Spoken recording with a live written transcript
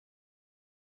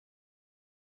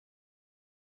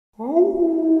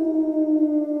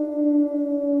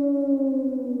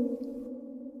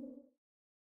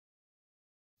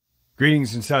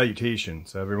Greetings and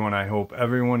salutations, everyone. I hope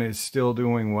everyone is still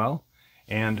doing well,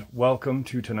 and welcome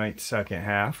to tonight's second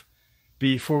half.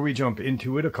 Before we jump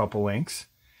into it, a couple links.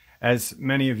 As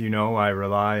many of you know, I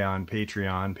rely on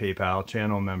Patreon, PayPal,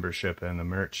 channel membership, and the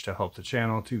merch to help the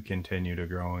channel to continue to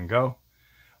grow and go.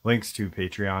 Links to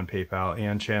Patreon, PayPal,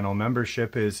 and channel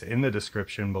membership is in the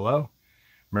description below.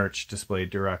 Merch displayed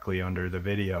directly under the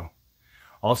video.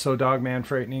 Also, Dogman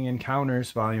Frightening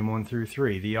Encounters, Volume 1 through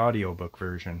 3, the audiobook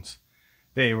versions.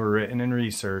 They were written and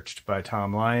researched by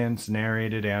Tom Lyons,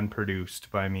 narrated and produced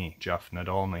by me, Jeff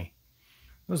Nadolny.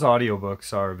 Those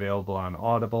audiobooks are available on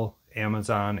Audible,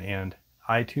 Amazon, and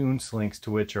iTunes, links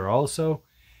to which are also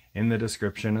in the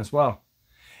description as well.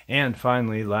 And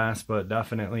finally, last but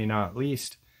definitely not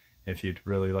least, if you'd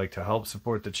really like to help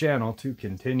support the channel to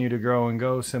continue to grow and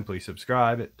go, simply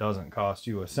subscribe. It doesn't cost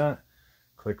you a cent.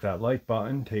 Click that like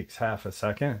button, takes half a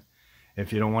second.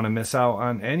 If you don't want to miss out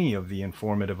on any of the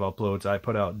informative uploads I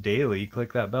put out daily,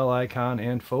 click that bell icon,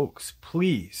 and folks,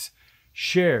 please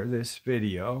share this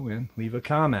video and leave a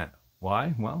comment.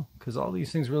 Why? Well, because all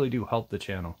these things really do help the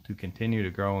channel to continue to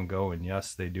grow and go, and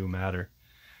yes, they do matter.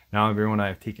 Now, everyone, I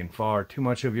have taken far too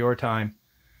much of your time.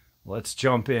 Let's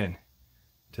jump in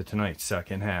to tonight's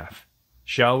second half,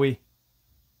 shall we?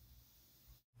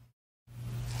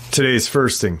 Today's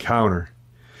first encounter.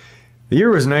 The year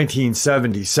was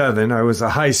 1977. I was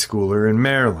a high schooler in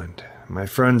Maryland. My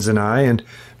friends and I, and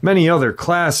many other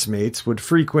classmates, would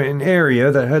frequent an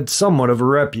area that had somewhat of a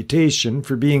reputation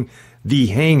for being the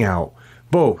hangout,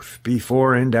 both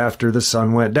before and after the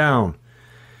sun went down.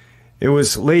 It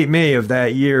was late May of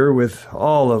that year, with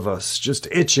all of us just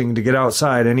itching to get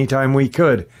outside anytime we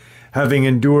could, having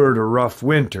endured a rough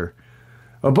winter.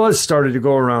 A buzz started to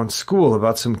go around school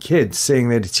about some kids saying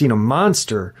they'd seen a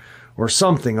monster or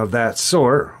something of that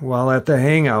sort while at the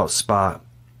hangout spot.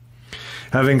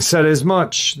 Having said as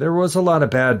much, there was a lot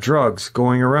of bad drugs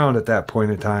going around at that point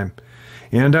in time,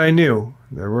 and I knew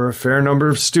there were a fair number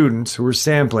of students who were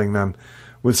sampling them,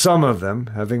 with some of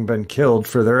them having been killed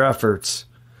for their efforts.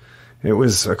 It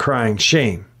was a crying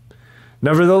shame.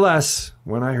 Nevertheless,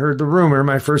 when I heard the rumor,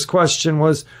 my first question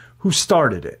was, who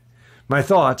started it? My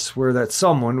thoughts were that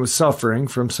someone was suffering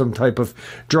from some type of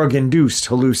drug-induced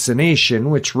hallucination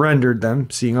which rendered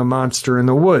them seeing a monster in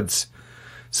the woods.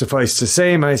 Suffice to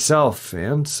say, myself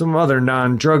and some other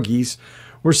non-druggies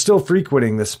were still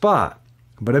frequenting the spot,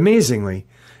 but amazingly,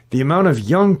 the amount of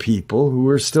young people who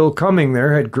were still coming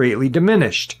there had greatly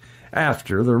diminished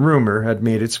after the rumor had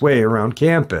made its way around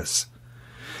campus.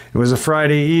 It was a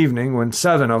Friday evening when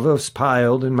 7 of us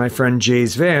piled in my friend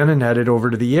Jay's van and headed over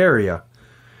to the area.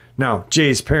 Now,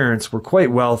 Jay's parents were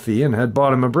quite wealthy and had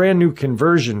bought him a brand new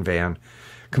conversion van,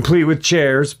 complete with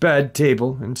chairs, bed,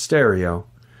 table, and stereo.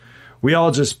 We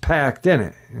all just packed in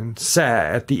it and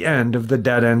sat at the end of the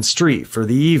dead-end street for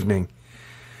the evening.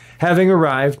 Having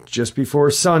arrived just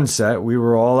before sunset, we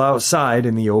were all outside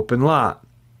in the open lot.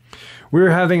 We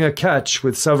were having a catch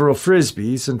with several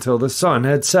frisbees until the sun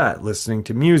had set, listening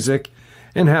to music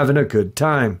and having a good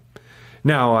time.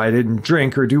 Now, I didn't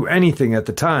drink or do anything at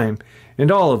the time, and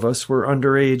all of us were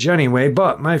underage anyway,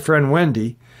 but my friend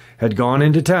Wendy had gone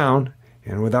into town,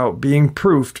 and without being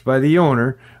proofed by the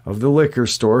owner of the liquor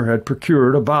store, had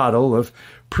procured a bottle of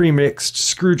pre-mixed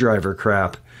screwdriver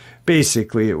crap.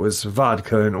 Basically, it was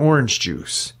vodka and orange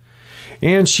juice.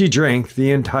 And she drank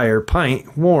the entire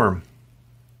pint warm.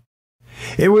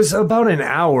 It was about an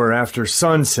hour after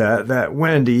sunset that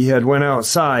Wendy had went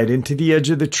outside into the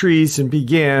edge of the trees and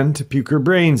began to puke her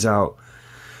brains out.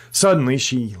 Suddenly,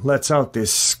 she lets out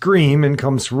this scream and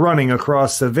comes running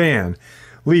across the van,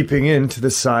 leaping into the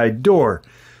side door,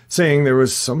 saying there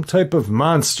was some type of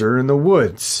monster in the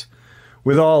woods,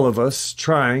 with all of us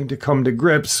trying to come to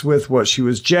grips with what she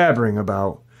was jabbering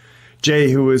about. Jay,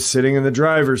 who was sitting in the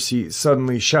driver's seat,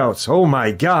 suddenly shouts, "Oh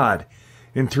my God!"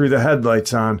 and threw the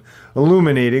headlights on,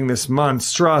 illuminating this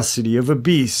monstrosity of a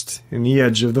beast in the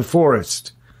edge of the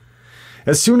forest.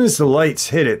 As soon as the lights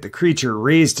hit it, the creature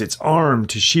raised its arm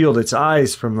to shield its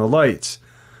eyes from the lights.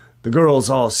 The girls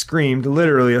all screamed.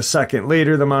 Literally a second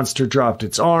later, the monster dropped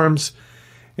its arms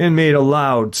and made a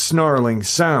loud, snarling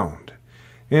sound,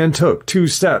 and took 2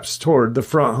 steps toward the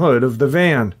front hood of the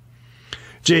van.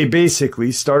 Jay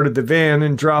basically started the van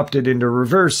and dropped it into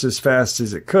reverse as fast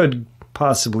as it could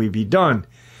possibly be done,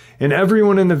 and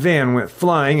everyone in the van went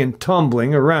flying and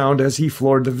tumbling around as he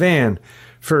floored the van,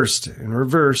 first in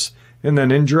reverse and then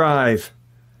in drive.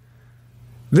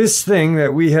 This thing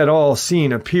that we had all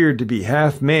seen appeared to be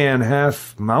half man,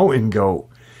 half mountain goat.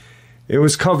 It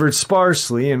was covered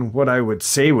sparsely in what I would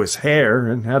say was hair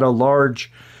and had a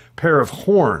large pair of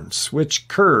horns which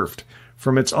curved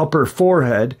from its upper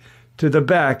forehead to the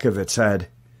back of its head.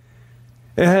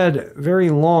 It had very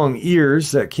long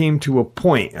ears that came to a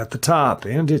point at the top,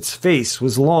 and its face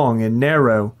was long and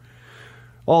narrow,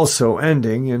 also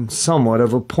ending in somewhat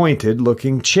of a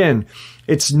pointed-looking chin.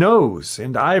 Its nose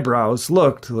and eyebrows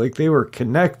looked like they were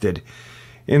connected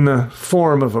in the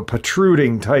form of a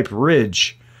protruding-type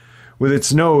ridge, with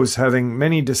its nose having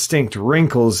many distinct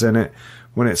wrinkles in it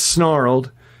when it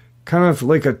snarled, kind of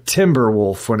like a timber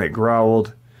wolf when it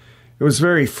growled. It was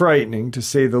very frightening, to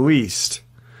say the least.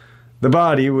 The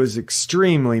body was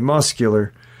extremely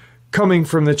muscular, coming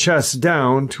from the chest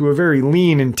down to a very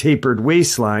lean and tapered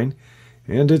waistline,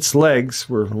 and its legs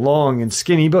were long and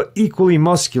skinny but equally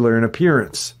muscular in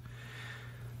appearance.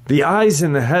 The eyes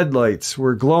in the headlights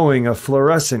were glowing a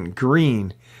fluorescent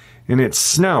green, and its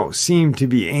snout seemed to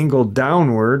be angled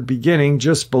downward, beginning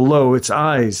just below its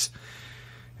eyes,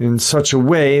 in such a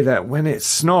way that when it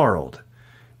snarled,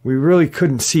 we really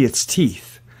couldn't see its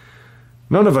teeth.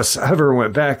 None of us ever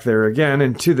went back there again,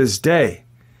 and to this day,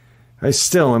 I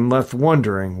still am left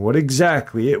wondering what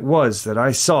exactly it was that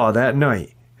I saw that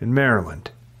night in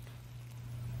Maryland.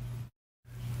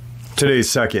 Today's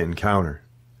second encounter.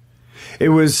 It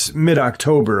was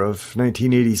mid-October of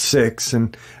 1986,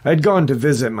 and I'd gone to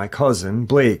visit my cousin,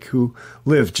 Blake, who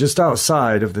lived just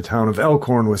outside of the town of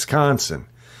Elkhorn, Wisconsin,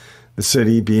 the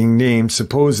city being named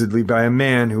supposedly by a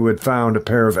man who had found a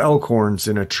pair of elkhorns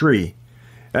in a tree.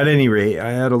 At any rate,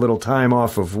 I had a little time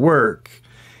off of work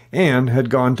and had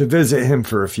gone to visit him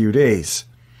for a few days.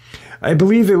 I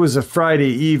believe it was a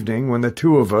Friday evening when the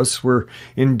two of us were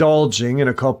indulging in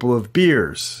a couple of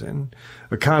beers, and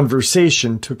a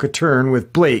conversation took a turn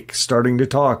with Blake starting to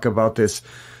talk about this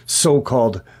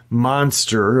so-called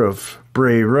monster of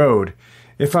Bray Road.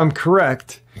 If I'm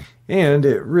correct, and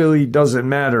it really doesn't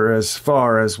matter as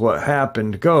far as what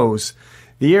happened goes,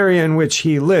 the area in which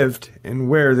he lived and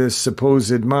where this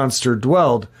supposed monster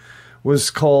dwelled was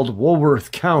called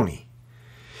Woolworth County.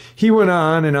 He went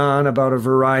on and on about a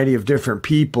variety of different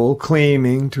people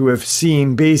claiming to have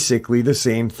seen basically the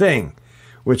same thing,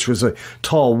 which was a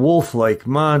tall wolf-like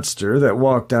monster that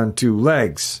walked on two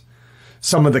legs.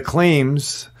 Some of the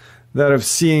claims that of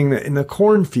seeing it in the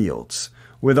cornfields,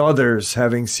 with others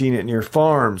having seen it near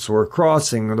farms or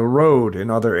crossing the road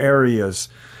in other areas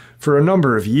for a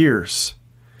number of years.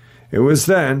 It was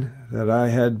then that I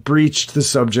had breached the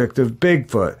subject of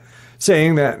Bigfoot,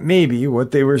 saying that maybe what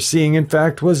they were seeing in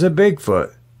fact was a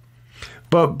Bigfoot.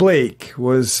 But Blake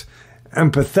was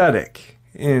empathetic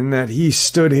in that he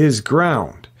stood his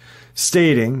ground,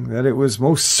 stating that it was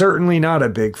most certainly not a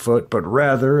Bigfoot, but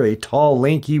rather a tall,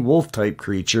 lanky wolf-type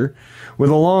creature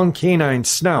with a long canine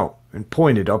snout and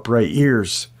pointed upright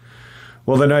ears.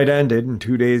 Well, the night ended, and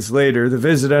 2 days later the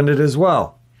visit ended as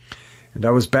well, and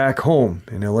I was back home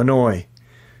in Illinois.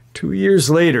 2 years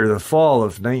later, the fall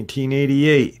of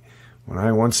 1988, when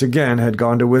I once again had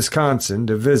gone to Wisconsin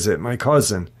to visit my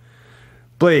cousin.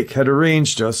 Blake had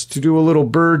arranged us to do a little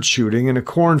bird shooting in a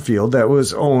cornfield that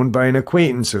was owned by an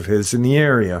acquaintance of his in the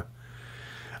area.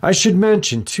 I should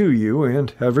mention to you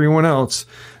and everyone else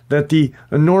that the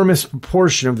enormous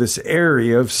proportion of this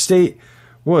area of state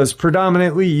was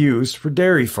predominantly used for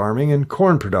dairy farming and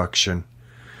corn production.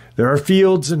 There are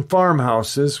fields and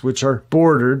farmhouses which are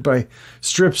bordered by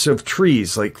strips of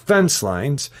trees like fence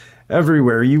lines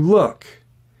everywhere you look.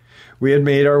 We had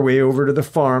made our way over to the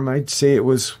farm. I'd say it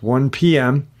was 1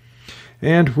 p.m.,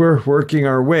 and we're working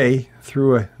our way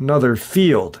through another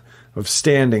field of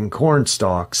standing corn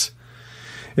stalks,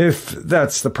 if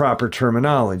that's the proper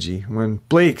terminology, when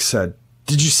Blake said,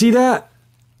 "Did you see that?"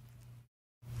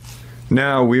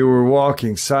 Now we were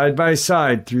walking side by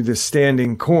side through the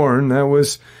standing corn that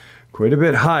was quite a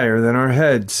bit higher than our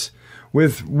heads,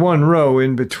 with one row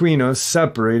in between us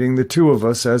separating the two of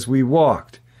us as we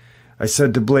walked. I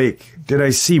said to Blake, "Did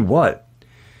I see what?"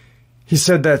 He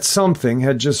said that something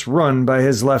had just run by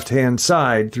his left-hand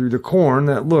side through the corn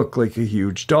that looked like a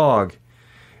huge dog.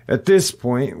 At this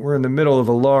point, we're in the middle of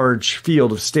a large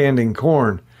field of standing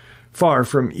corn, far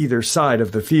from either side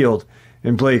of the field,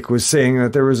 and Blake was saying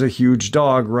that there was a huge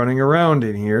dog running around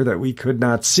in here that we could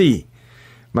not see.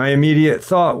 My immediate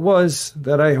thought was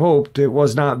that I hoped it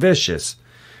was not vicious,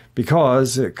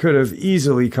 because it could have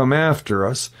easily come after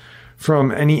us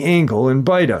from any angle and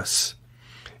bite us,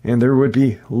 and there would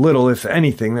be little, if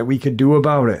anything, that we could do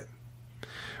about it.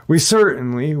 We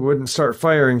certainly wouldn't start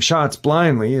firing shots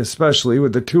blindly, especially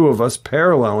with the two of us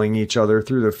paralleling each other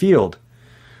through the field.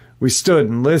 We stood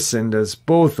and listened as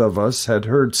both of us had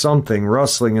heard something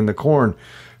rustling in the corn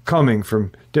coming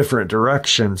from different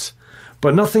directions,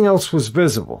 but nothing else was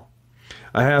visible.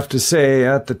 I have to say,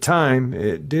 at the time,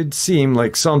 it did seem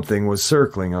like something was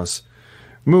circling us,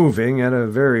 moving at a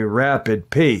very rapid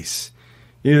pace.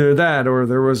 Either that or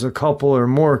there was a couple or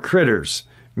more critters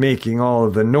making all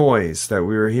of the noise that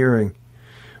we were hearing.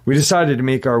 We decided to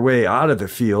make our way out of the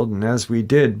field, and as we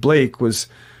did, Blake was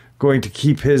going to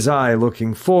keep his eye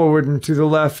looking forward and to the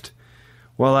left,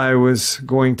 while I was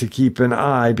going to keep an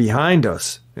eye behind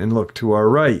us and look to our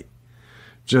right,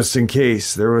 just in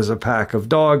case there was a pack of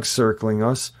dogs circling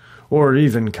us, or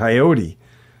even coyote,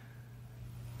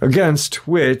 against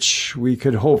which we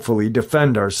could hopefully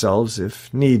defend ourselves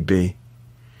if need be.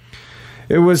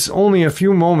 It was only a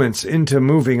few moments into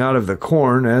moving out of the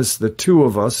corn, as the two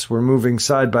of us were moving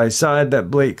side by side,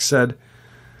 that Blake said,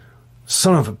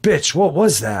 "Son of a bitch, what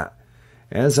was that?"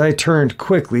 As I turned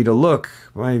quickly to look,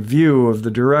 my view of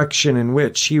the direction in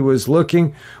which he was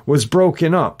looking was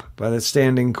broken up by the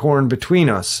standing corn between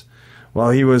us.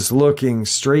 While he was looking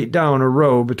straight down a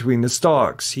row between the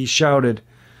stalks, he shouted,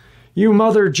 "You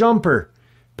mother jumper!"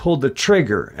 pulled the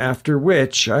trigger, after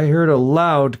which I heard a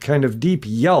loud kind of deep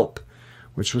yelp,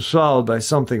 which was followed by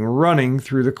something running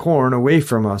through the corn away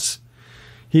from us.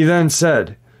 He then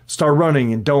said, "Start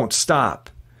running and don't stop,"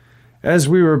 as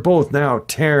we were both now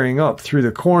tearing up through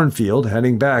the cornfield,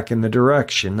 heading back in the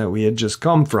direction that we had just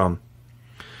come from.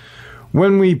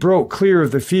 When we broke clear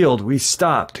of the field, we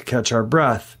stopped to catch our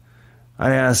breath.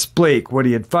 I asked Blake what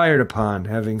he had fired upon,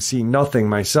 having seen nothing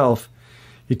myself.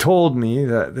 He told me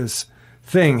that this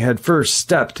thing had first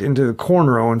stepped into the corn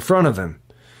row in front of him.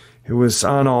 It was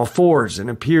on all fours and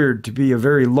appeared to be a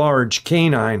very large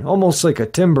canine, almost like a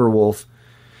timber wolf.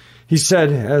 He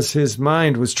said, as his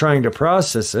mind was trying to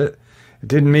process it, it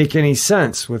didn't make any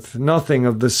sense, with nothing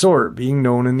of the sort being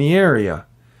known in the area.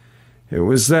 It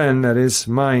was then that his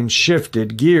mind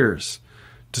shifted gears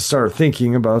to start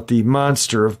thinking about the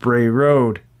monster of Bray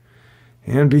Road.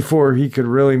 And before he could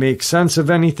really make sense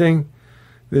of anything,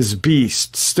 this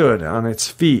beast stood on its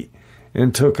feet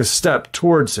and took a step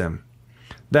towards him.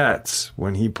 That's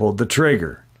when he pulled the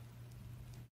trigger.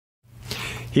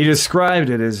 He described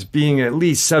it as being at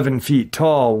least 7 feet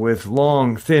tall, with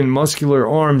long, thin, muscular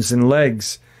arms and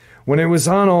legs. When it was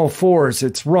on all fours,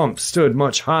 its rump stood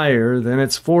much higher than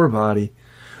its forebody,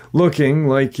 looking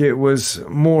like it was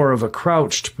more of a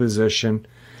crouched position,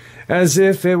 as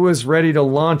if it was ready to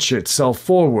launch itself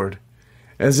forward.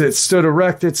 As it stood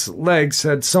erect, its legs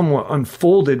had somewhat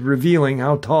unfolded, revealing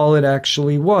how tall it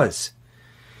actually was.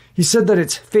 He said that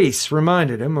its face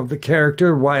reminded him of the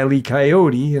character Wile E.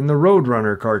 Coyote in the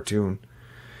Roadrunner cartoon,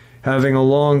 having a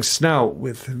long snout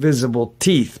with visible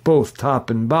teeth both top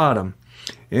and bottom,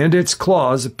 and its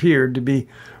claws appeared to be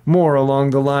more along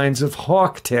the lines of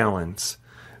hawk talons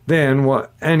than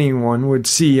what anyone would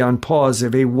see on paws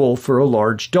of a wolf or a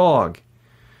large dog.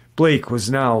 Blake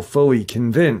was now fully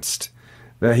convinced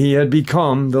that he had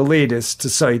become the latest to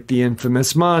sight the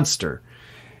infamous monster,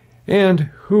 and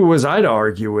who was I to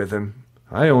argue with him?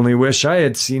 I only wish I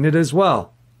had seen it as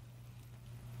well.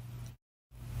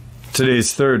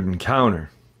 Today's third encounter.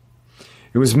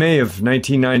 It was May of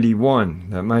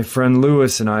 1991 that my friend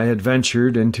Lewis and I had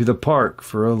ventured into the park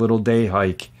for a little day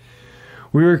hike.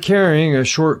 We were carrying a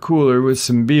short cooler with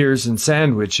some beers and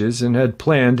sandwiches and had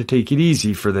planned to take it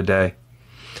easy for the day.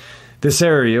 This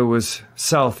area was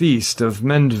southeast of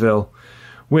Mendville,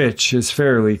 which is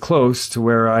fairly close to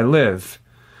where I live,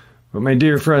 but my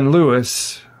dear friend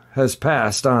Lewis has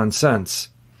passed on since.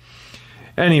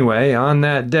 Anyway, on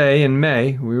that day in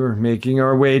May, we were making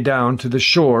our way down to the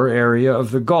shore area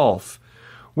of the Gulf,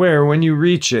 where when you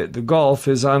reach it, the Gulf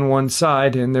is on one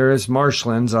side and there is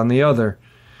marshlands on the other,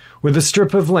 with a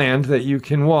strip of land that you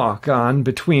can walk on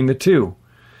between the two.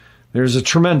 There's a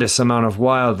tremendous amount of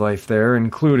wildlife there,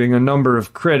 including a number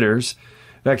of critters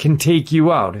that can take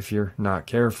you out if you're not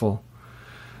careful.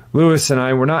 Lewis and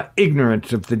I were not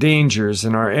ignorant of the dangers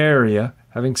in our area,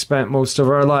 having spent most of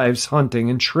our lives hunting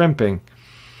and shrimping.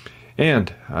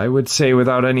 And I would say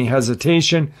without any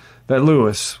hesitation that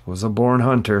Lewis was a born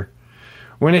hunter.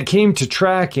 When it came to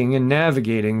tracking and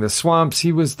navigating the swamps,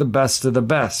 he was the best of the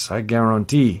best, I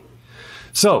guarantee.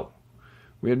 So,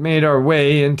 we had made our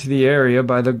way into the area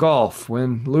by the Gulf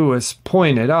when Lewis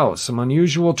pointed out some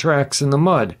unusual tracks in the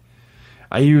mud.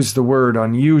 I use the word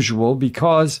unusual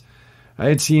because I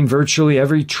had seen virtually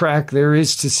every track there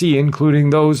is to see, including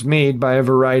those made by a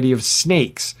variety of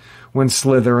snakes when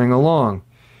slithering along,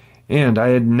 and I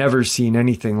had never seen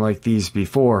anything like these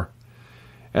before.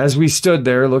 As we stood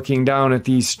there looking down at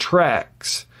these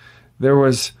tracks, there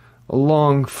was a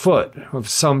long foot of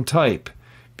some type,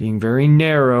 being very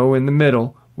narrow in the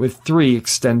middle, with 3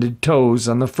 extended toes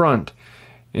on the front,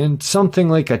 and something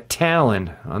like a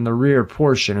talon on the rear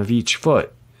portion of each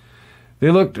foot.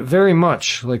 They looked very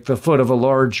much like the foot of a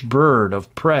large bird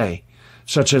of prey,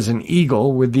 such as an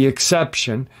eagle, with the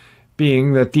exception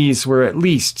being that these were at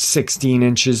least 16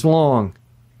 inches long.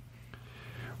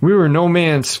 We were no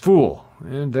man's fool,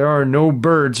 and there are no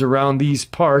birds around these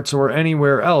parts or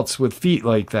anywhere else with feet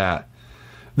like that.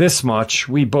 This much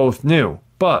we both knew,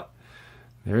 but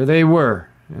there they were,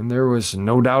 and there was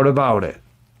no doubt about it.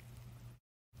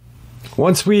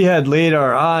 Once we had laid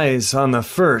our eyes on the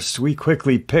first, we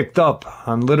quickly picked up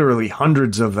on literally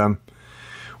hundreds of them,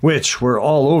 which were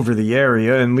all over the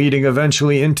area and leading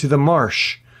eventually into the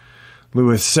marsh.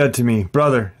 Lewis said to me,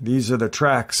 "Brother, these are the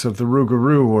tracks of the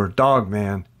Rougarou or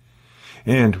Dogman,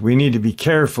 and we need to be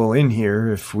careful in here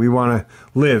if we want to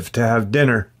live to have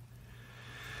dinner."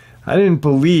 I didn't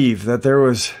believe that there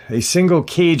was a single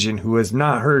Cajun who has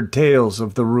not heard tales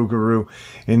of the Rougarou,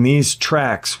 and these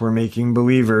tracks were making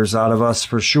believers out of us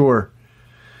for sure.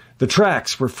 The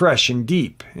tracks were fresh and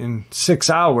deep. In 6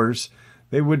 hours,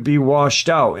 they would be washed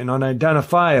out and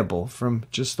unidentifiable from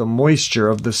just the moisture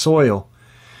of the soil.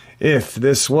 If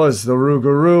this was the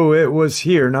Rougarou, it was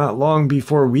here not long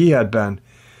before we had been,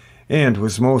 and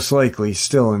was most likely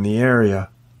still in the area.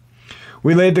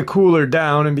 We laid the cooler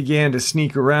down and began to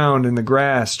sneak around in the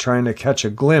grass, trying to catch a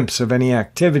glimpse of any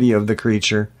activity of the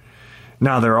creature.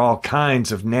 Now there are all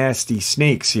kinds of nasty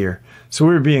snakes here, so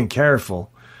we were being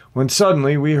careful, when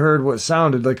suddenly we heard what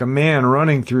sounded like a man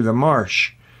running through the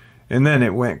marsh, and then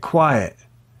it went quiet.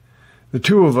 The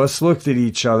two of us looked at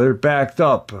each other, backed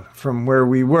up from where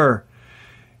we were,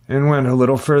 and went a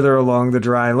little further along the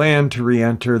dry land to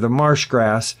re-enter the marsh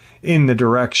grass in the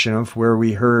direction of where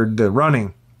we heard the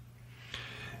running.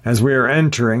 As we were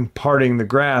entering, parting the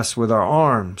grass with our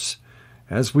arms,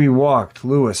 as we walked,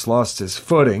 Lewis lost his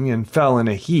footing and fell in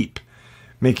a heap,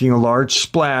 making a large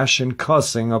splash and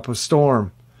cussing up a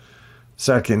storm.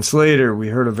 Seconds later, we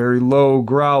heard a very low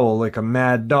growl like a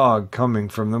mad dog coming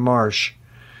from the marsh.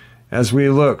 As we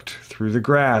looked through the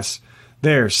grass,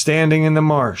 there, standing in the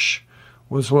marsh,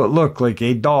 was what looked like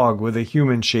a dog with a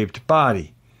human-shaped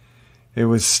body. It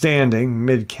was standing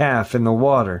mid-calf in the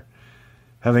water,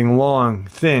 having long,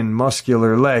 thin,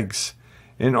 muscular legs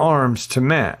and arms to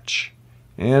match,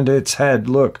 and its head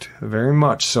looked very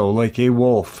much so like a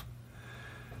wolf.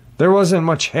 There wasn't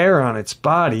much hair on its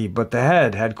body, but the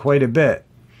head had quite a bit.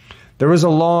 There was a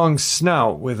long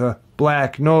snout with a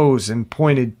black nose and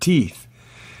pointed teeth.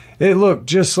 It looked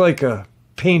just like a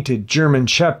painted German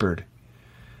shepherd.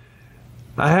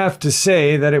 I have to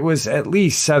say that it was at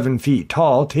least 7 feet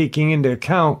tall, taking into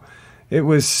account it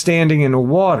was standing in the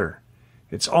water.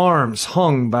 Its arms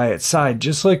hung by its side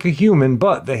just like a human,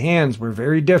 but the hands were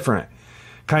very different,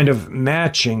 kind of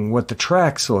matching what the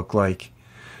tracks looked like.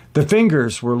 The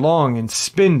fingers were long and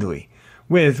spindly,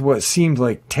 with what seemed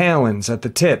like talons at the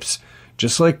tips,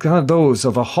 just like those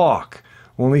of a hawk,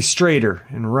 only straighter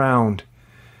and round.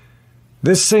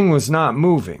 This thing was not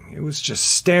moving. It was just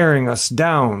staring us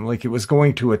down like it was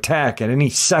going to attack at any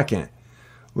second.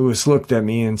 Lewis looked at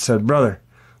me and said, "Brother,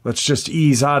 let's just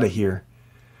ease out of here."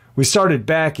 We started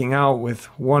backing out with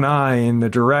one eye in the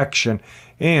direction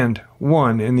and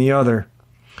one in the other,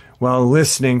 while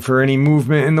listening for any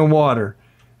movement in the water,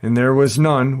 and there was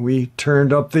none. We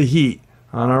turned up the heat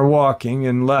on our walking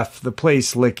and left the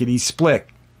place lickety-split.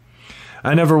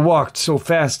 I never walked so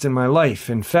fast in my life.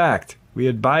 In fact, we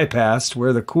had bypassed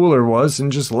where the cooler was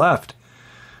and just left.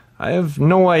 I have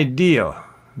no idea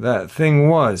that thing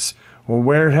was or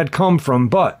where it had come from,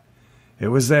 but it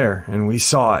was there and we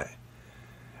saw it.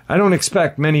 I don't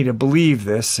expect many to believe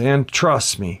this, and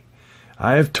trust me,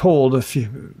 I have told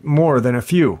more than a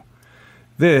few.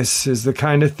 This is the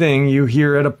kind of thing you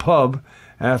hear at a pub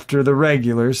after the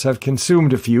regulars have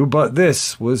consumed a few, but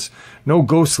this was no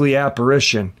ghostly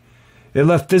apparition. It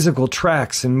left physical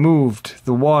tracks and moved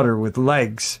the water with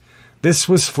legs. This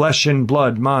was flesh and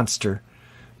blood monster.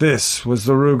 This was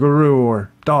the Rougarou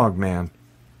or Dogman.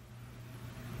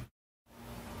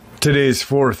 Today's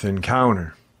fourth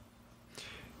encounter.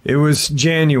 It was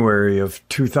January of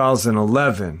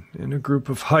 2011, and a group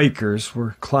of hikers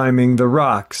were climbing the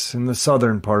rocks in the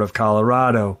southern part of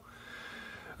Colorado.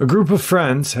 A group of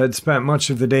friends had spent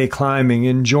much of the day climbing,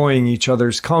 enjoying each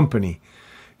other's company,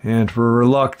 and were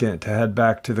reluctant to head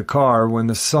back to the car when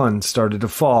the sun started to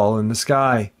fall in the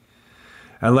sky.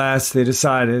 At last they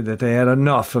decided that they had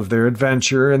enough of their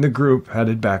adventure, and the group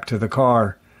headed back to the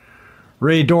car.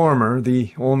 Ray Dormer,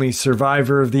 the only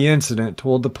survivor of the incident,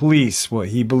 told the police what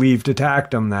he believed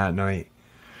attacked him that night.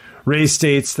 Ray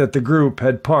states that the group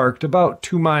had parked about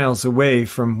 2 miles away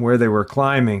from where they were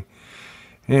climbing,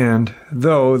 and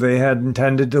though they had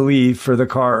intended to leave for the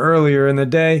car earlier in the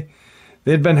day,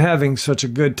 they'd been having such a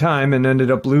good time and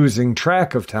ended up losing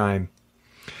track of time.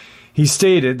 He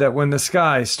stated that when the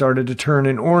sky started to turn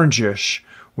an orangish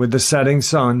with the setting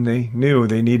sun, they knew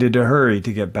they needed to hurry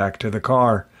to get back to the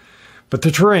car. But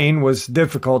the terrain was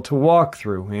difficult to walk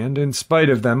through, and in spite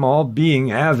of them all being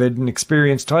avid and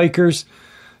experienced hikers,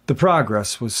 the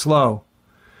progress was slow.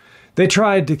 They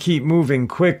tried to keep moving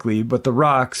quickly, but the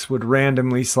rocks would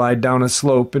randomly slide down a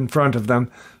slope in front of them,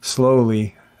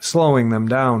 slowly slowing them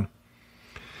down.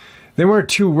 They weren't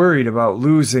too worried about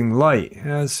losing light,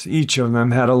 as each of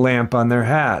them had a lamp on their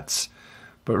hats,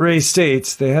 but Ray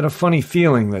states they had a funny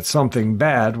feeling that something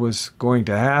bad was going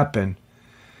to happen.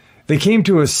 They came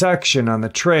to a section on the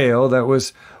trail that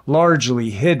was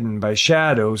largely hidden by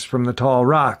shadows from the tall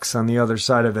rocks on the other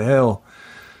side of the hill,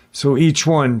 so each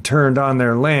one turned on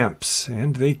their lamps,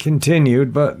 and they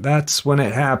continued, but that's when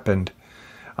it happened.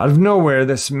 Out of nowhere,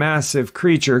 this massive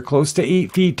creature, close to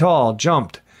 8 feet tall,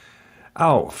 jumped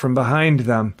out from behind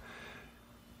them.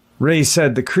 Ray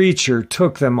said the creature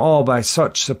took them all by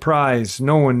such surprise,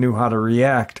 no one knew how to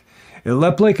react. It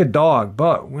leapt like a dog,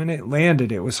 but when it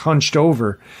landed, it was hunched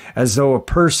over, as though a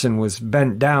person was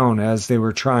bent down as they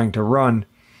were trying to run.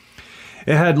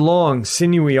 It had long,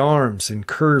 sinewy arms and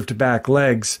curved back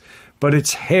legs, but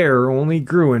its hair only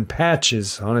grew in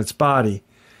patches on its body.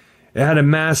 It had a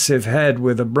massive head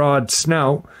with a broad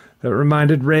snout that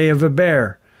reminded Ray of a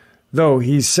bear, though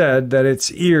he said that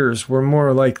its ears were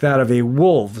more like that of a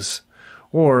wolf's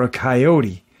or a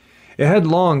coyote. It had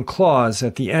long claws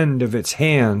at the end of its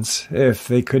hands, if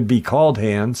they could be called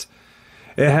hands.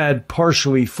 It had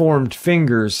partially formed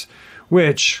fingers,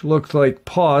 which looked like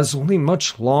paws, only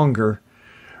much longer.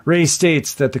 Ray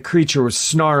states that the creature was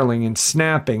snarling and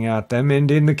snapping at them, and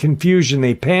in the confusion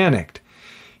they panicked.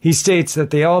 He states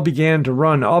that they all began to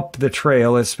run up the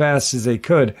trail as fast as they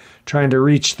could, trying to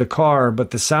reach the car, but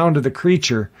the sound of the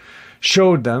creature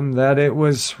showed them that it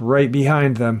was right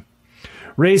behind them.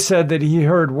 Ray said that he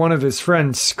heard one of his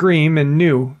friends scream and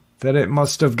knew that it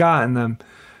must have gotten them.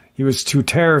 He was too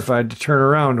terrified to turn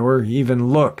around or even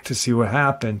look to see what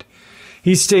happened.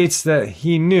 He states that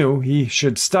he knew he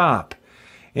should stop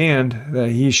and that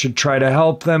he should try to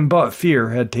help them, but fear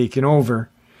had taken over.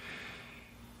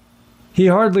 He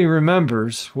hardly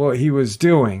remembers what he was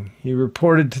doing. He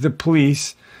reported to the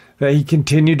police that he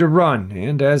continued to run,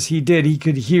 and as he did, he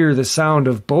could hear the sound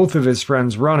of both of his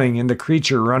friends running and the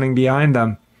creature running behind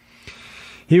them.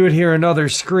 He would hear another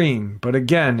scream, but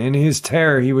again, in his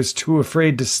terror, he was too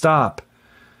afraid to stop.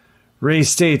 Ray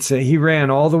states that he ran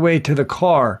all the way to the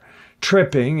car,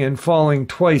 tripping and falling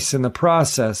twice in the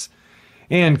process,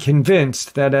 and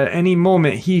convinced that at any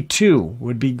moment he too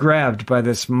would be grabbed by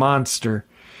this monster.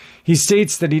 He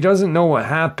states that he doesn't know what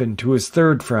happened to his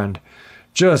third friend,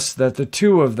 just that the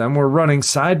two of them were running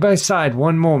side by side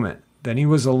one moment, then he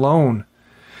was alone.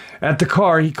 At the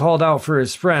car, he called out for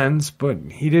his friends, but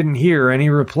he didn't hear any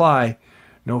reply.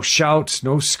 No shouts,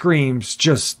 no screams,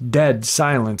 just dead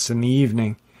silence in the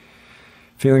evening.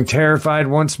 Feeling terrified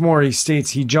once more, he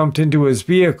states he jumped into his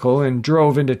vehicle and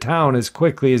drove into town as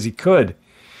quickly as he could.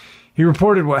 He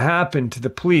reported what happened to the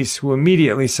police, who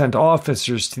immediately sent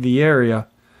officers to the area.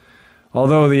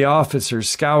 Although the officers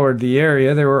scoured the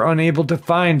area, they were unable to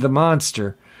find the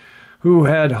monster, who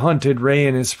had hunted Ray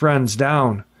and his friends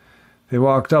down. They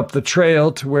walked up the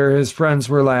trail to where his friends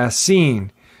were last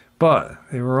seen, but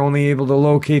they were only able to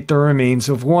locate the remains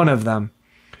of one of them.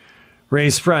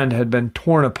 Ray's friend had been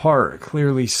torn apart,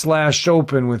 clearly slashed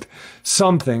open with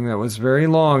something that was very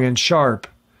long and sharp.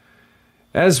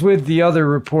 As with the other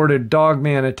reported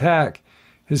Dogman attack,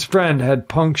 his friend had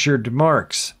punctured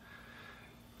marks.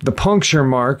 The puncture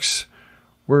marks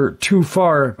were too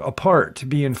far apart to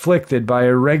be inflicted by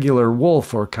a regular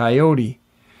wolf or coyote.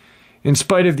 In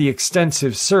spite of the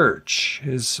extensive search,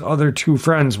 his other two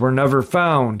friends were never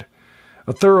found.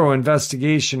 A thorough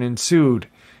investigation ensued,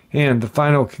 and the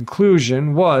final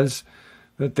conclusion was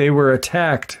that they were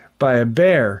attacked by a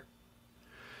bear.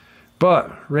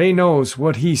 But Ray knows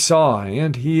what he saw,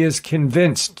 and he is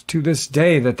convinced to this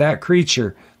day that that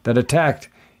creature that attacked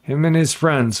him and his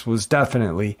friends was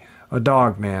definitely a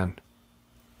Dogman.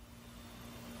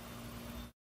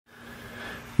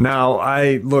 Now,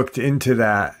 I looked into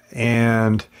that,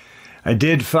 and I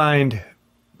did find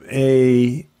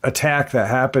a attack that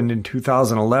happened in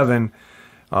 2011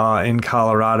 in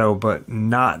Colorado, but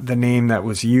not the name that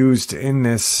was used in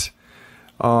this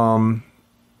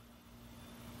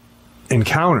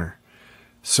encounter.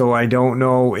 So I don't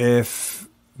know if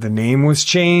the name was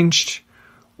changed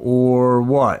or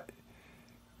what,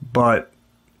 but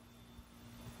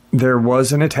there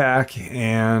was an attack,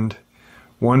 and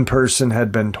One person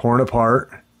had been torn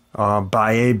apart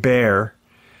by a bear,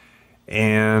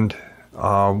 and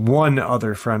one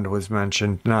other friend was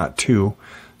mentioned, not two.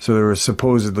 So there were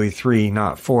supposedly 3,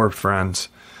 not 4 friends.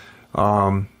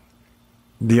 The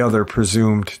other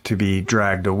presumed to be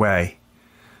dragged away.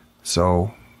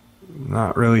 So,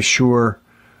 not really sure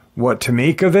what to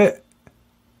make of it,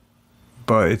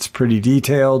 but it's pretty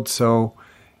detailed. So,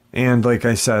 and like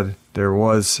I said, there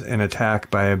was an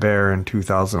attack by a bear in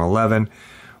 2011.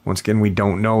 Once again, we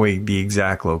don't know the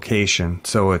exact location,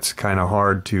 so it's kind of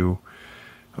hard to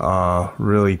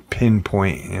really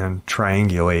pinpoint and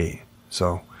triangulate.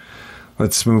 So,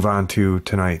 let's move on to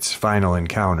tonight's final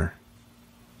encounter.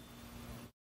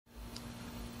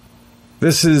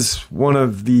 This is one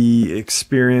of the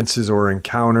experiences or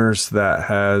encounters that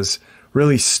has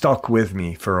really stuck with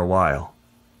me for a while.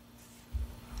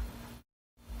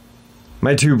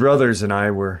 My 2 brothers and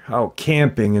I were out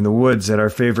camping in the woods at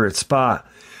our favorite spot.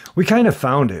 We kind of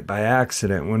found it by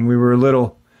accident when we were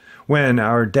little, when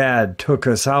our dad took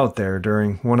us out there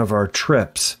during one of our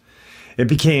trips. It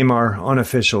became our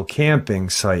unofficial camping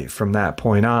site from that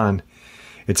point on.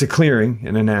 It's a clearing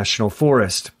in a national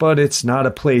forest, but it's not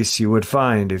a place you would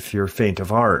find if you're faint of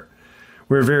heart.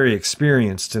 We're very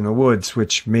experienced in the woods,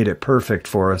 which made it perfect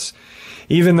for us.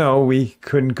 Even though we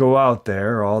couldn't go out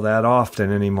there all that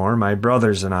often anymore, my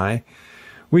brothers and I,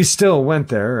 we still went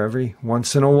there every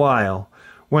once in a while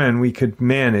when we could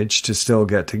manage to still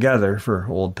get together for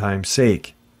old time's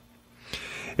sake.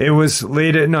 It was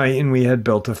late at night and we had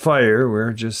built a fire. We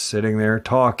were just sitting there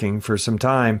talking for some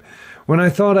time when I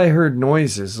thought I heard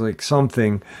noises like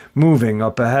something moving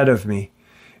up ahead of me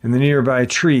in the nearby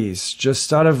trees,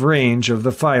 just out of range of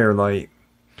the firelight.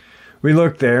 We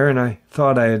looked there and I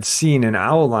thought I had seen an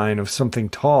outline of something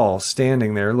tall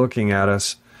standing there looking at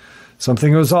us.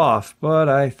 Something was off, but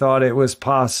I thought it was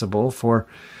possible for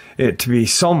it to be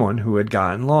someone who had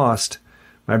gotten lost.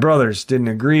 My brothers didn't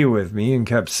agree with me and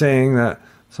kept saying that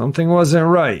something wasn't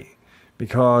right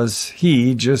because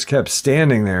he just kept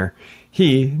standing there.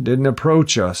 He didn't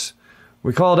approach us.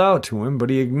 We called out to him, but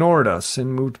he ignored us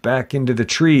and moved back into the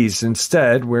trees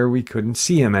instead, where we couldn't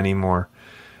see him anymore.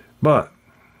 But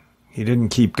he didn't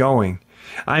keep going.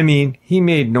 I mean, he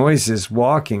made noises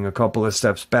walking a couple of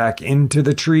steps back into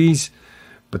the trees,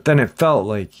 but then it felt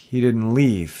like he didn't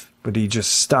leave, but he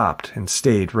just stopped and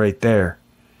stayed right there.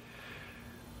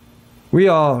 We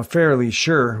all are fairly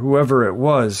sure whoever it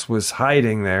was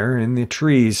hiding there in the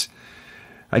trees.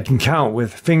 I can count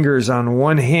with fingers on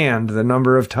one hand the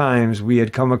number of times we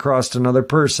had come across another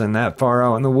person that far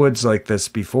out in the woods like this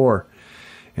before.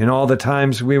 And all the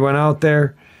times we went out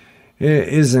there, it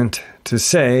isn't to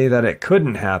say that it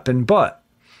couldn't happen, but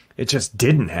it just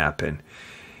didn't happen.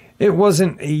 It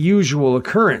wasn't a usual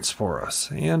occurrence for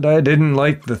us, and I didn't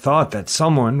like the thought that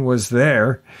someone was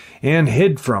there and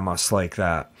hid from us like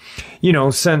that. You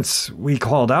know, since we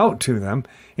called out to them,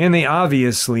 and they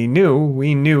obviously knew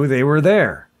we knew they were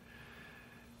there.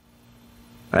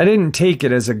 I didn't take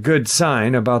it as a good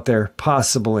sign about their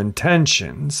possible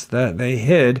intentions that they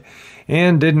hid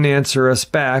and didn't answer us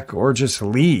back or just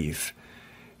leave.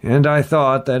 And I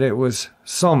thought that it was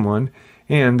someone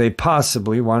and they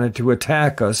possibly wanted to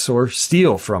attack us or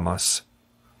steal from us.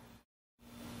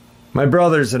 My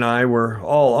brothers and I were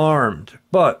all armed,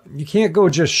 but you can't go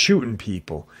just shooting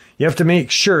people. You have to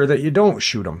make sure that you don't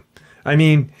shoot them. I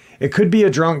mean, it could be a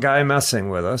drunk guy messing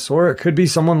with us, or it could be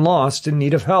someone lost in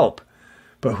need of help.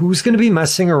 But who's going to be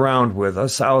messing around with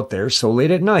us out there so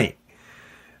late at night?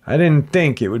 I didn't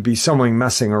think it would be someone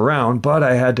messing around, but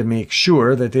I had to make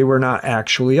sure that they were not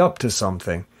actually up to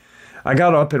something. I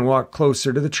got up and walked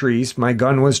closer to the trees. My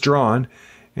gun was drawn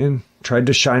and tried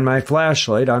to shine my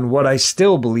flashlight on what I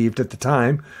still believed at the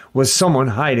time was someone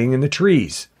hiding in the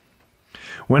trees.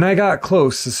 When I got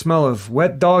close, the smell of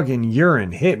wet dog and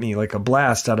urine hit me like a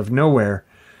blast out of nowhere.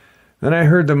 Then I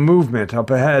heard the movement up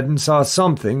ahead and saw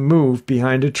something move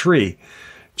behind a tree,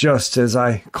 just as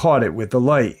I caught it with the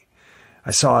light.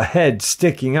 I saw a head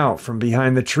sticking out from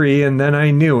behind the tree, and then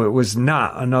I knew it was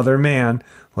not another man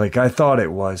like I thought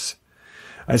it was.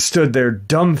 I stood there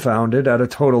dumbfounded at a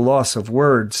total loss of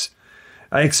words.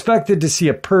 I expected to see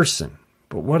a person,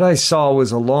 but what I saw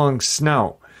was a long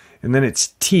snout, and then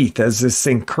its teeth as this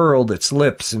thing curled its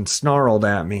lips and snarled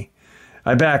at me.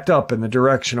 I backed up in the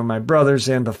direction of my brothers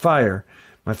and the fire,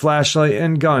 my flashlight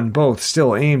and gun both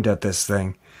still aimed at this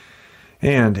thing.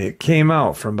 And it came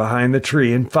out from behind the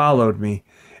tree and followed me.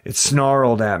 It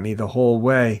snarled at me the whole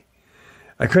way.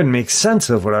 I couldn't make sense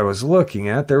of what I was looking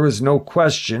at. There was no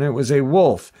question it was a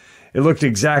wolf. It looked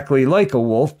exactly like a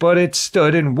wolf, but it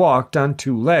stood and walked on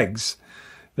two legs.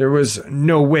 There was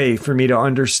no way for me to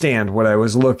understand what I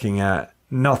was looking at.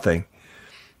 Nothing.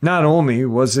 Not only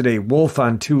was it a wolf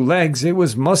on two legs, it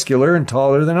was muscular and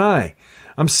taller than I.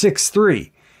 I'm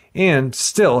 6'3", and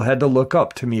still had to look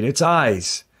up to meet its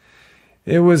eyes.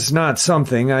 It was not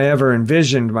something I ever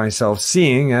envisioned myself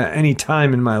seeing at any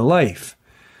time in my life.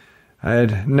 I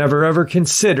had never ever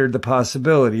considered the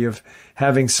possibility of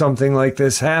having something like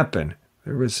this happen.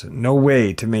 There was no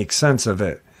way to make sense of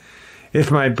it. If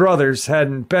my brothers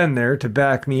hadn't been there to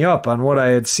back me up on what I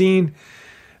had seen,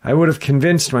 I would have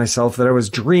convinced myself that I was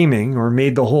dreaming or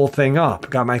made the whole thing up,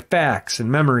 got my facts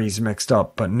and memories mixed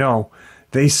up, but no,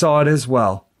 they saw it as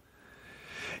well.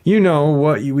 You know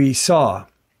what we saw.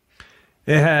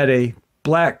 It had a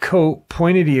black coat,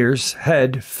 pointed ears,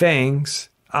 head, fangs,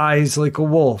 eyes like a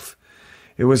wolf.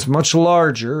 It was much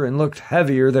larger and looked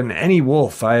heavier than any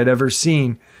wolf I had ever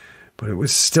seen, but it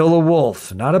was still a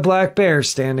wolf, not a black bear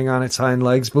standing on its hind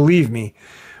legs, believe me,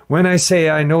 when I say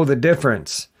I know the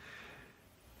difference.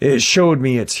 It showed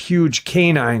me its huge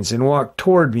canines and walked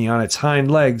toward me on its hind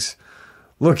legs,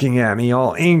 looking at me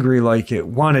all angry like it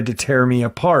wanted to tear me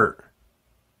apart.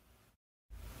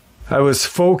 I was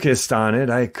focused on it.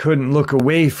 I couldn't look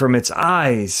away from its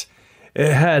eyes.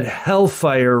 It had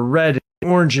hellfire red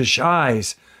and orangish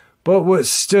eyes, but what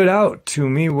stood out to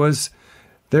me was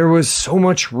there was so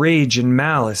much rage and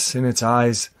malice in its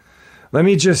eyes. Let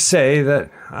me just say that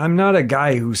I'm not a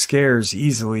guy who scares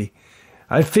easily.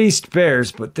 I've faced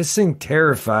bears, but this thing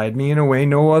terrified me in a way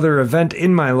no other event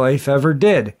in my life ever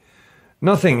did.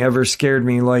 Nothing ever scared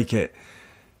me like it,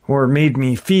 or made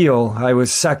me feel I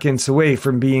was seconds away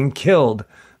from being killed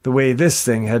the way this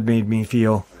thing had made me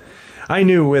feel. I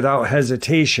knew without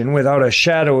hesitation, without a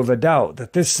shadow of a doubt,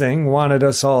 that this thing wanted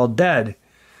us all dead.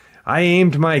 I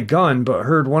aimed my gun, but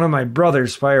heard one of my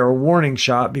brothers fire a warning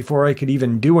shot before I could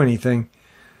even do anything.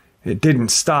 It didn't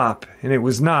stop, and it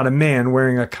was not a man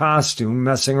wearing a costume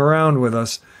messing around with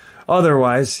us.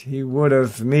 Otherwise, he would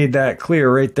have made that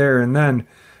clear right there and then.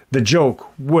 The joke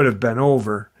would have been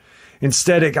over.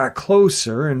 Instead, it got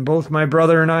closer, and both my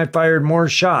brother and I fired more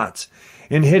shots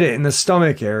and hit it in the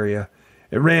stomach area.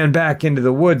 It ran back into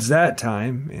the woods that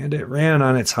time, and it ran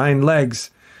on its hind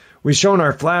legs. We shone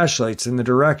our flashlights in the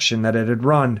direction that it had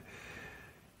run.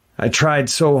 I tried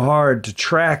so hard to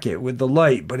track it with the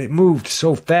light, but it moved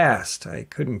so fast I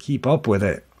couldn't keep up with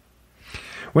it.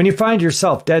 When you find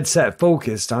yourself dead set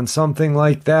focused on something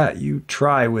like that, you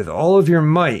try with all of your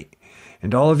might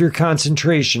and all of your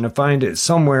concentration to find it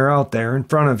somewhere out there in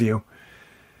front of you.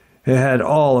 It had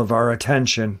all of our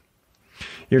attention.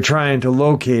 You're trying to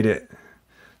locate it.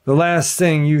 The last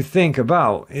thing you think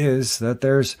about is that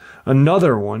there's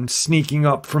another one sneaking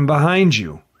up from behind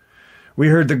you. We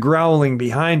heard the growling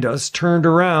behind us, turned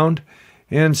around,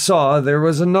 and saw there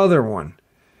was another one.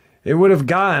 It would have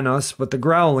gotten us, but the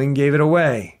growling gave it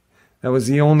away. That was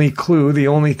the only clue, the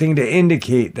only thing to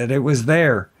indicate that it was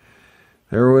there.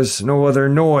 There was no other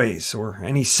noise or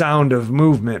any sound of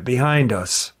movement behind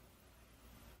us.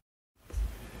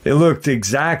 It looked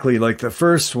exactly like the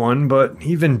first one, but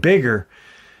even bigger.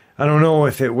 I don't know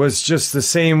if it was just the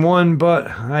same one, but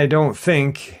I don't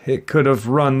think it could have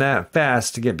run that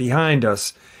fast to get behind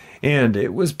us, and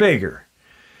it was bigger.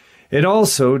 It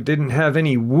also didn't have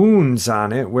any wounds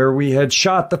on it where we had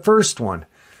shot the first one.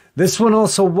 This one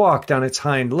also walked on its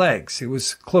hind legs. It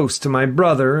was close to my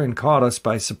brother and caught us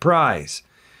by surprise.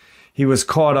 He was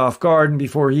caught off guard, and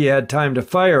before he had time to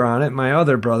fire on it, my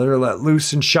other brother let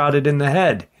loose and shot it in the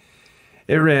head.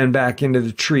 It ran back into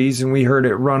the trees, and we heard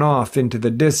it run off into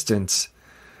the distance.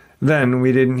 Then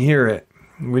we didn't hear it.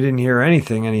 We didn't hear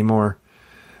anything anymore.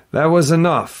 That was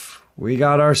enough. We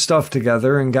got our stuff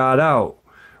together and got out.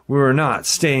 We were not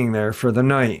staying there for the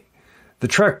night. The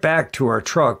trek back to our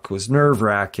truck was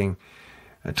nerve-wracking.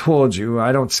 I told you,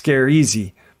 I don't scare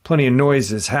easy. Plenty of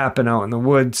noises happen out in the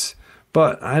woods,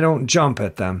 but I don't jump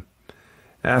at them.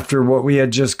 After what we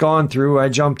had just gone through, I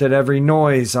jumped at every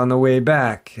noise on the way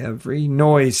back. Every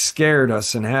noise scared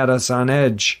us and had us on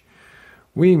edge.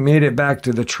 We made it back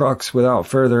to the trucks without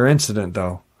further incident,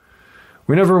 though.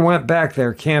 We never went back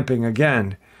there camping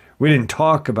again. We didn't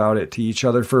talk about it to each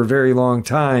other for a very long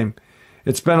time.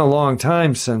 It's been a long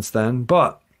time since then,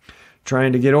 but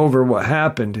trying to get over what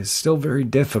happened is still very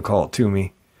difficult to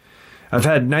me. I've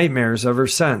had nightmares ever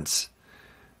since.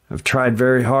 I've tried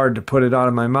very hard to put it out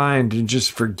of my mind and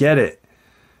just forget it.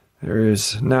 There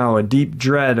is now a deep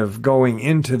dread of going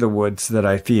into the woods that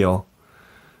I feel,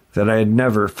 that I had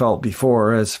never felt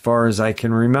before as far as I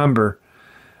can remember.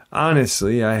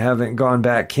 Honestly, I haven't gone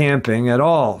back camping at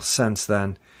all since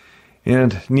then,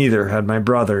 and neither had my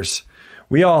brothers.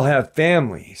 We all have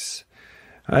families.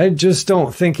 I just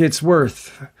don't think it's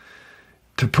worth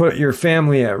to put your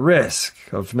family at risk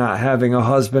of not having a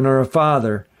husband or a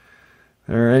father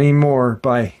or any more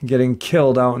by getting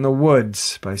killed out in the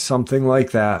woods by something like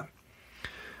that.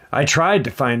 I tried to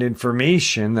find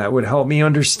information that would help me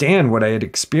understand what I had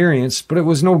experienced, but it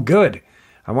was no good.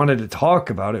 I wanted to talk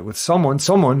about it with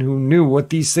someone who knew what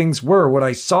these things were, what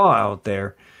I saw out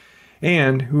there,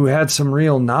 and who had some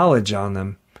real knowledge on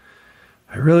them.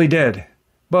 I really did.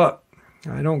 But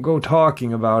I don't go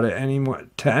talking about it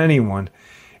to anyone,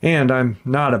 and I'm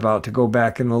not about to go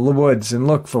back in the woods and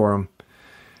look for them.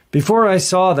 Before I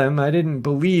saw them, I didn't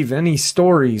believe any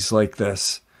stories like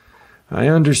this. I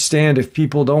understand if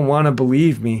people don't want to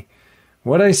believe me.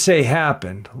 What I say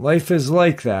happened. Life is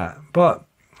like that. But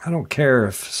I don't care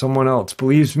if someone else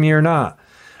believes me or not.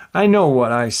 I know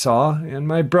what I saw, and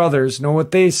my brothers know what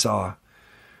they saw.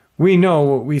 We know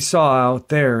what we saw out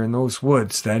there in those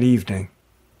woods that evening.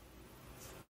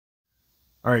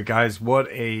 All right, guys,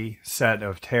 what a set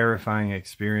of terrifying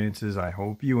experiences. I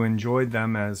hope you enjoyed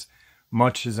them as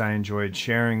much as I enjoyed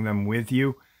sharing them with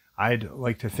you. I'd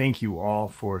like to thank you all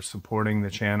for supporting the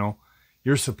channel.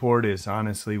 Your support is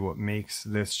honestly what makes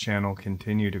this channel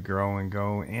continue to grow and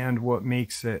go, and what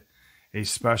makes it a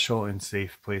special and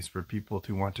safe place for people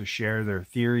to want to share their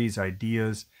theories,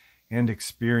 ideas, and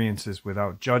experiences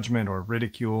without judgment or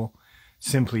ridicule,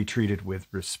 simply treated with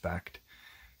respect.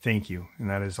 Thank you, and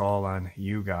that is all on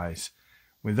you guys.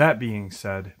 With that being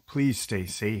said, please stay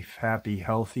safe, happy,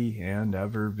 healthy, and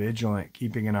ever vigilant,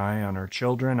 keeping an eye on our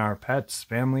children, our pets,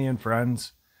 family, and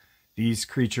friends. These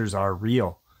creatures are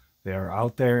real. They are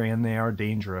out there and they are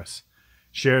dangerous.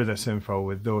 Share this info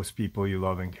with those people you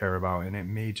love and care about, and it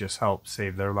may just help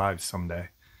save their lives someday.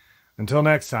 Until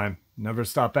next time, never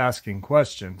stop asking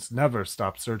questions, never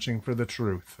stop searching for the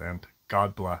truth, and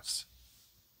God bless.